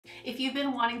If you've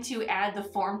been wanting to add the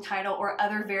form title or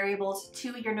other variables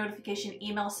to your notification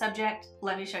email subject,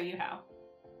 let me show you how.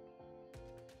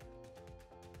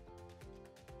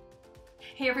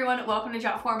 Hey everyone, welcome to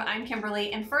Jotform. I'm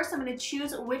Kimberly, and first I'm going to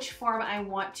choose which form I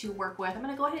want to work with. I'm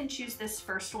going to go ahead and choose this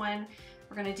first one.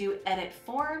 We're going to do Edit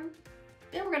Form.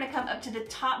 Then we're going to come up to the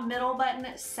top middle button,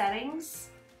 Settings.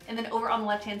 And then over on the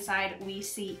left-hand side, we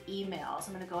see Emails.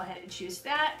 I'm going to go ahead and choose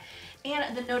that.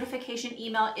 And the notification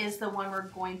email is the one we're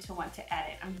going to want to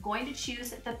edit. I'm going to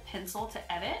choose the pencil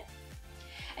to edit.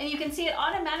 And you can see it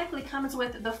automatically comes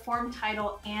with the form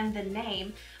title and the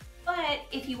name. But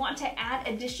if you want to add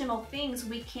additional things,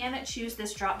 we can choose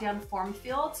this drop-down form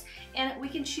fields, and we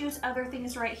can choose other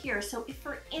things right here. So if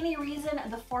for any reason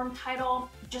the form title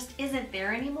just isn't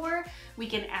there anymore, we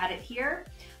can add it here.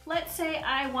 Let's say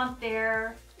I want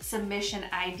their submission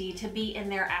ID to be in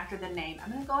there after the name.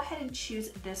 I'm gonna go ahead and choose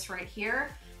this right here.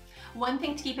 One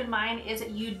thing to keep in mind is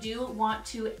that you do want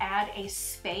to add a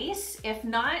space. If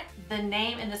not, the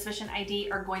name and the submission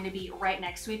ID are going to be right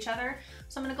next to each other.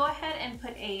 So I'm gonna go ahead and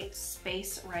put a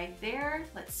space right there.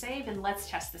 Let's save and let's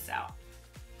test this out.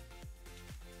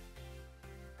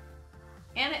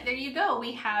 And there you go.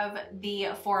 We have the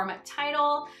form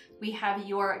title, we have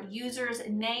your user's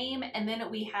name, and then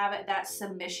we have that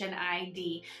submission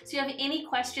ID. So if you have any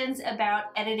questions about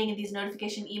editing these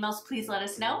notification emails, please let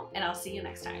us know, and I'll see you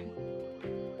next time.